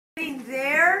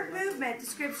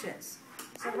descriptions.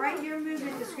 So write your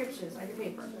movement descriptions on your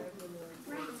paper.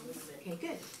 Okay,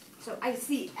 good. So I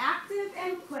see active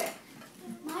and quick.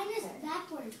 Mine is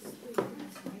backwards.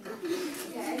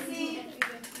 Okay, I see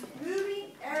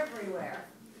moving everywhere.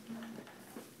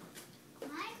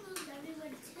 Mine moves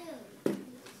everywhere too.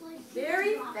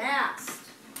 Very fast.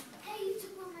 Hey, you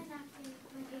took all my napkins.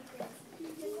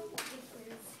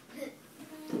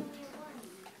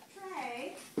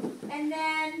 Okay, and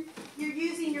then you're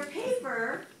using your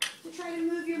paper to try to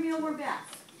move your mealworm back.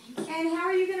 And how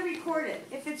are you going to record it?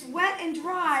 If it's wet and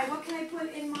dry, what can I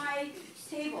put in my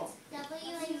table?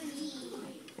 W-A-D.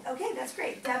 Okay, that's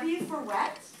great. W for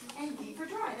wet and D for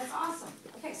dry. That's awesome.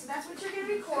 Okay, so that's what you're going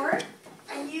to record.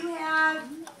 And you have,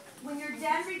 when you're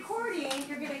done recording,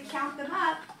 you're going to count them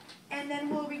up, and then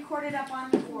we'll record it up on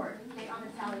the board, okay, on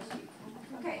the tally sheet.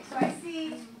 Okay, so I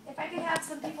see, if I could have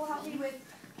some people help me with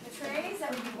the trays,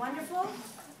 that would be wonderful.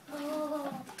 Oh.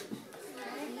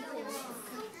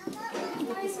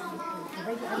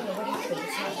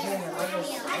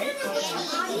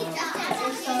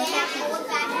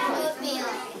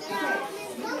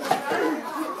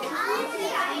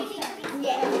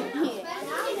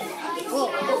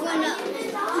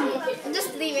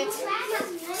 Just leave it.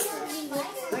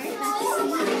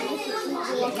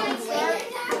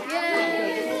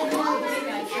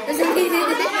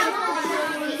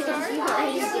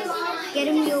 Get a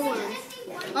mealworm.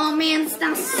 Oh man,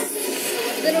 stop.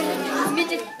 Little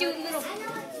midget, do little.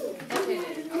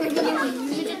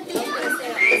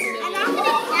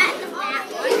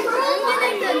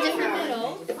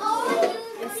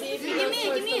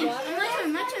 Give me.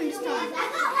 My turn this time.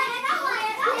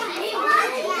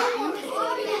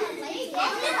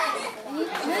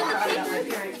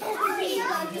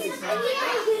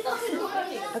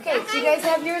 Okay, so you guys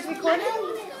have yours recorded?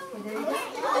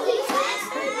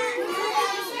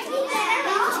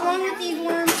 What's wrong with these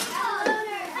worms?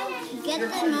 Get the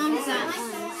non-fat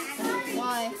ones.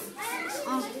 Why?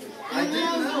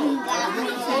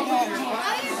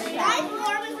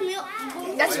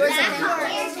 That's yours, I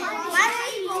think. Why are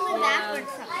you moving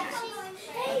backwards?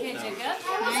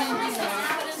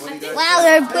 Wow,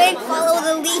 they're big. Follow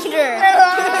the leader.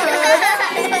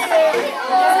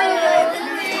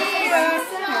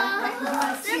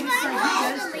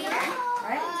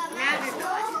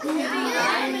 Go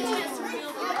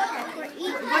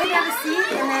ahead and have a seat,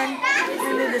 and then I'm going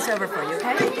to move this over for you, okay?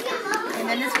 And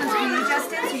then this one's going to be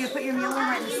adjusted, so you put your mealworm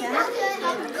right in the center.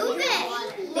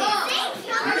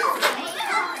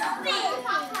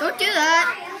 Don't do that.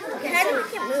 Okay,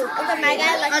 my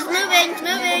guy likes it's moving.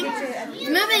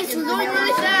 It's going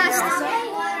really fast.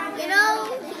 You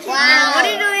know? Wow. What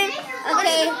are you doing? Okay. What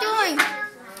are you doing?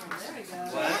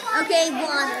 Okay,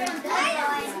 water.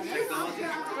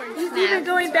 He's even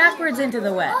going backwards into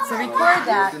the wet, so record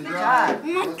that. Good job. Oh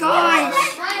my gosh.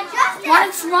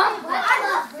 What's wrong?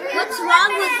 What's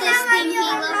wrong with this thing? He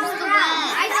loves the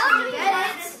wet.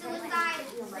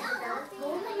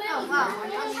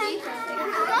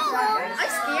 I'm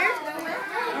scared.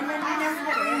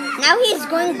 Now he's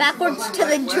going backwards to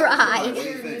the dry.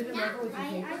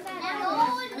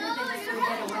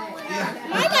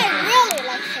 My guy really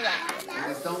likes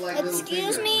the wet.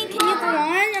 Excuse me, can you go on?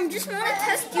 I just want to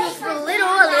test you for a little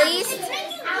at least.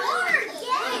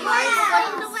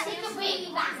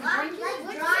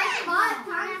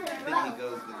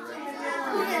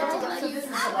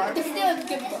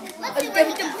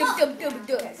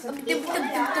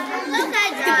 Look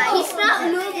at that. He's not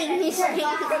moving. He's staying in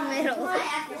the middle. I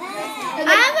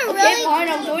have a really... fine.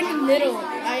 I'm going in the middle. I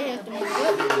have to move.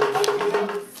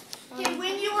 Okay,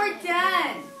 when you are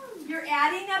done, you're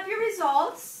adding up your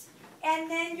results, and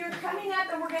then you're coming up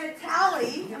and we're going to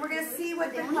tally, and we're going to see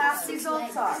what the class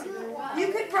results are.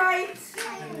 You could write,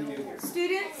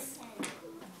 students,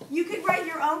 you could write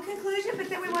your own conclusion, but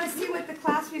then we want to see what the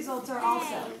class results are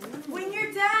also. When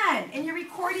you're done and you're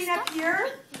recording up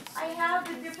here, I have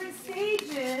the different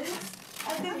stages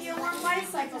of the mealworm life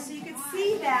cycle, so you can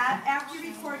see that after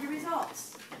you record your results.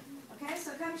 Okay,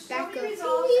 so come show me your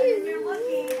results, and then you're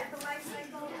looking at the life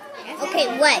cycle. Okay,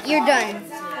 what? You're done.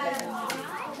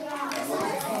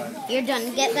 You're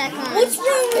done. Get back on. What's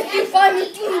wrong with you,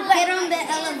 Bunny? Get on the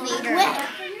elevator.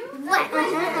 What?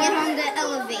 Get on the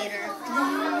elevator.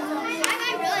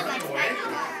 I really like that.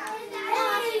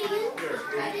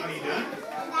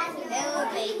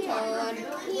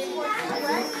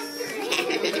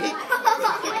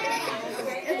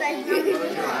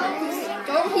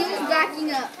 Don't, he was backing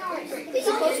up. He's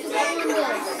supposed to go on this.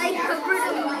 I covered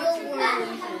a mealworm.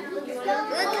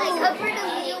 Look, I covered a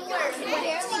mealworm.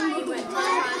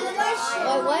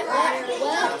 What?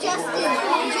 Well, Justin,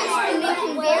 you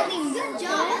can barely move.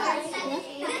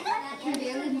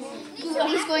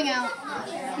 going out.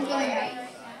 He's going out.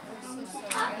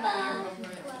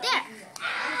 There.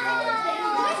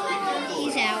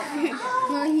 He's out.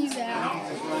 No, he's out.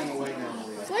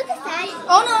 Where's the fatty?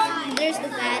 Oh no! There's the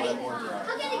fatty.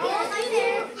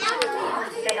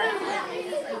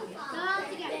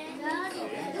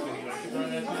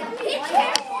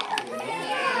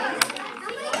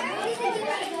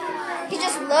 He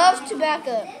just loves to back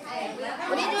up.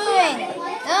 What are you doing?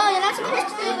 No, you're not supposed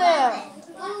to do that.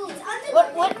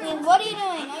 What are you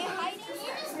doing? Are you hiding?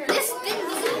 Listen.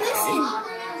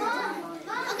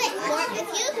 Okay, or if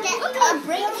you get a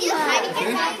break, you hide it.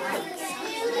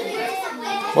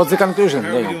 What's the conclusion? How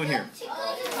are we doing here?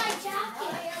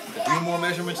 A few more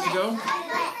measurements to go?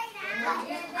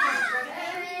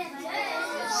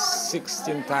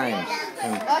 16 times.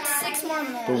 About 6 more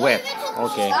minutes. To wet.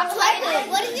 Okay. Stop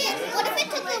typing. What if it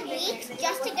took a week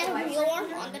just to get a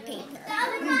mealworm on the paper?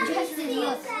 Just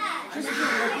look. When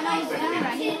I was done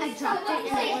running, I dropped it and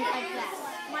it went like that.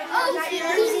 Oh,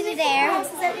 he's in there.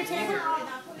 Let's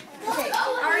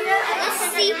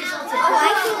see. Oh,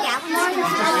 I see that one.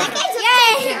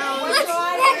 Yay! Look,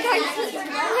 that guy's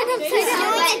he's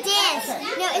doing a dance.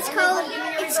 No, it's called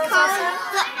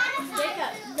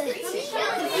the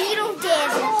Beetle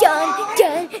dance. Dun,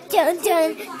 dun, dun, dun.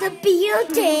 The Beetle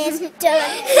dance. Dun,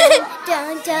 dun,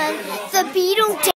 dun, dun. The Beetle dance.